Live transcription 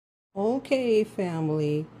Okay,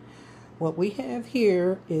 family, what we have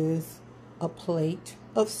here is a plate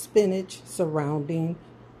of spinach surrounding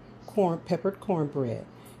peppered cornbread.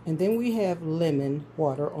 And then we have lemon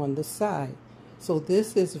water on the side. So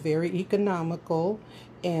this is very economical.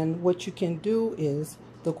 And what you can do is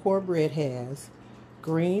the cornbread has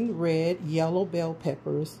green, red, yellow bell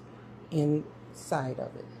peppers inside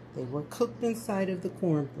of it. They were cooked inside of the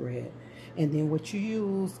cornbread. And then what you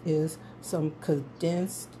use is some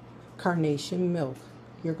condensed carnation milk.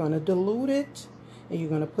 You're going to dilute it and you're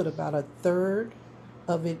going to put about a third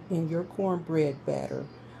of it in your cornbread batter.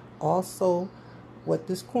 Also, what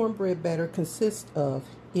this cornbread batter consists of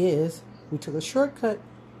is we took a shortcut,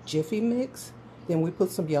 Jiffy Mix, then we put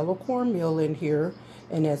some yellow cornmeal in here,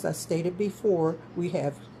 and as I stated before, we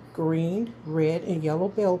have green, red, and yellow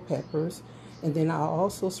bell peppers, and then I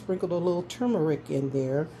also sprinkled a little turmeric in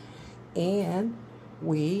there, and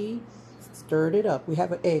we stirred it up. We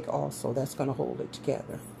have an egg also that's going to hold it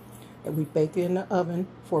together. And we bake it in the oven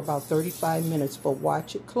for about 35 minutes, but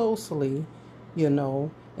watch it closely,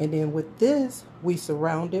 And then with this, we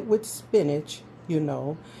surround it with spinach,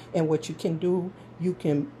 And what you can do, you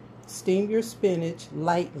can steam your spinach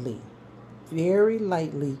lightly, very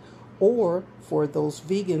lightly. Or for those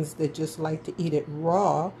vegans that just like to eat it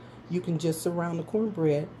raw, you can just surround the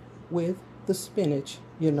cornbread with the spinach,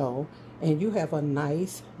 And you have a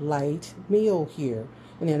nice light meal here.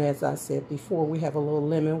 And then, as I said before, we have a little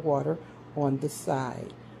lemon water on the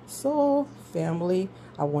side. So, family,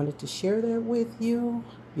 I wanted to share that with you,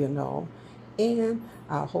 And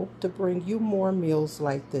I hope to bring you more meals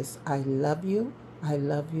like this. I love you. I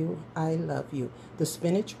love you. I love you. The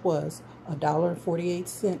spinach was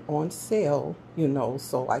 $1.48 on sale,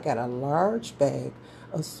 So I got a large bag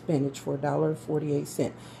of spinach for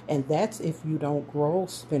 $1.48. And that's if you don't grow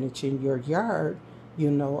spinach in your yard. A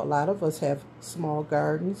lot of us have small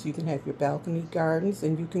gardens. You can have your balcony gardens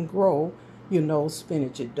and you can grow,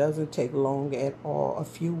 spinach. It doesn't take long at all, a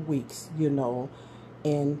few weeks,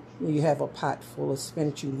 And you have a pot full of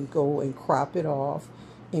spinach. You can go and crop it off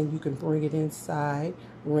and you can bring it inside,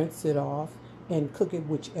 rinse it off, and cook it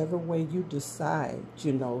whichever way you decide,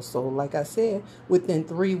 So like I said, within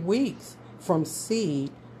 3 weeks from seed,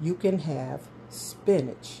 you can have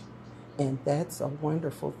spinach. And that's a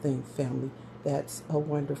wonderful thing, family. That's a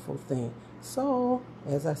wonderful thing. So,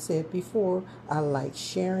 as I said before, I like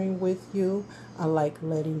sharing with you. I like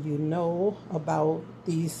letting you know about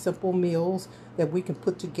these simple meals that we can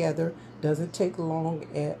put together. Doesn't take long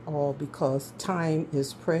at all because time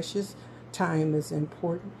is precious. Time is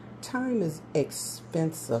important. Time is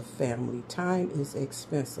expensive, family. Time is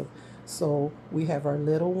expensive. So we have our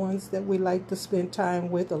little ones that we like to spend time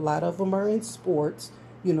with. A lot of them are in sports.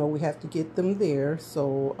 We have to get them there.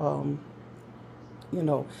 So,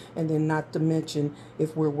 and then not to mention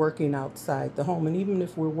if we're working outside the home, and even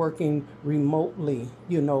if we're working remotely,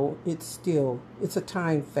 it's a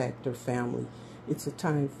time factor, family. It's a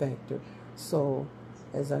time factor. So,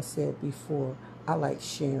 as I said before, I like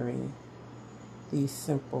sharing these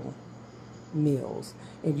simple meals.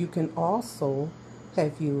 And you can also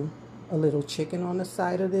have a little chicken on the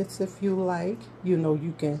side of this if you like.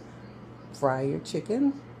 You can fry your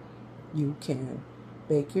chicken. You can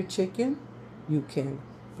bake your chicken. You can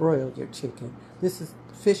broil your chicken.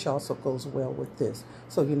 Fish also goes well with this.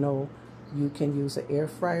 So, you can use an air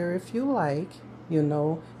fryer if you like, and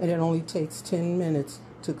it only takes 10 minutes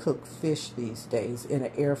to cook fish these days in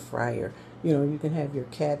an air fryer. You can have your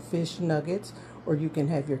catfish nuggets or you can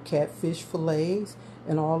have your catfish fillets,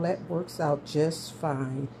 and all that works out just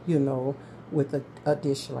fine, with a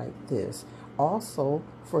dish like this. Also,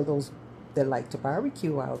 for those that like to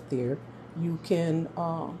barbecue out there, you can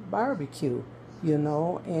barbecue,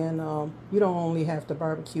 and you don't only have to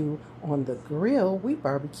barbecue on the grill. We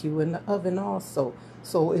barbecue in the oven also.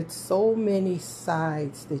 So it's so many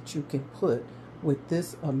sides that you can put with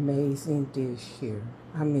this amazing dish here.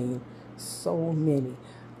 I mean, so many.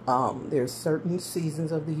 There's certain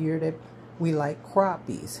seasons of the year that we like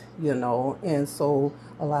crappies, and so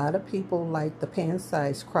a lot of people like the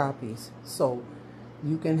pan-sized crappies. So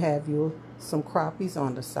you can have some crappies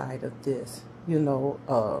on the side of this,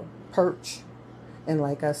 perch. And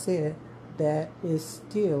like I said, that is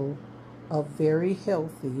still a very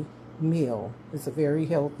healthy meal. It's a very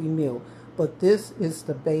healthy meal. But this is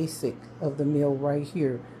the basic of the meal right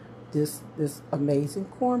here. This amazing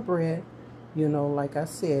cornbread, like I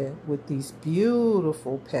said, with these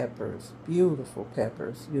beautiful peppers,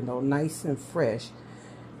 nice and fresh.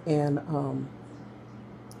 And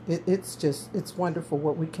it's wonderful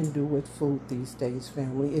what we can do with food these days,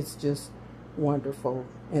 family. It's just wonderful.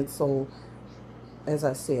 And so as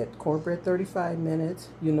I said, cornbread 35 minutes.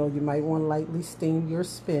 You know, you might want to lightly steam your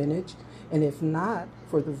spinach. And if not,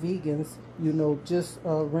 for the vegans, you know, just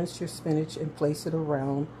rinse your spinach and place it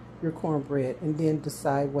around your cornbread, and then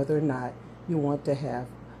decide whether or not you want to have,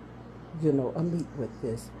 you know, a meat with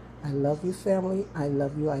this. I love you, family. I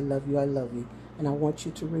love you. I love you. I love you. And I want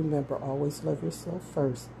you to remember, always love yourself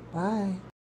first. Bye.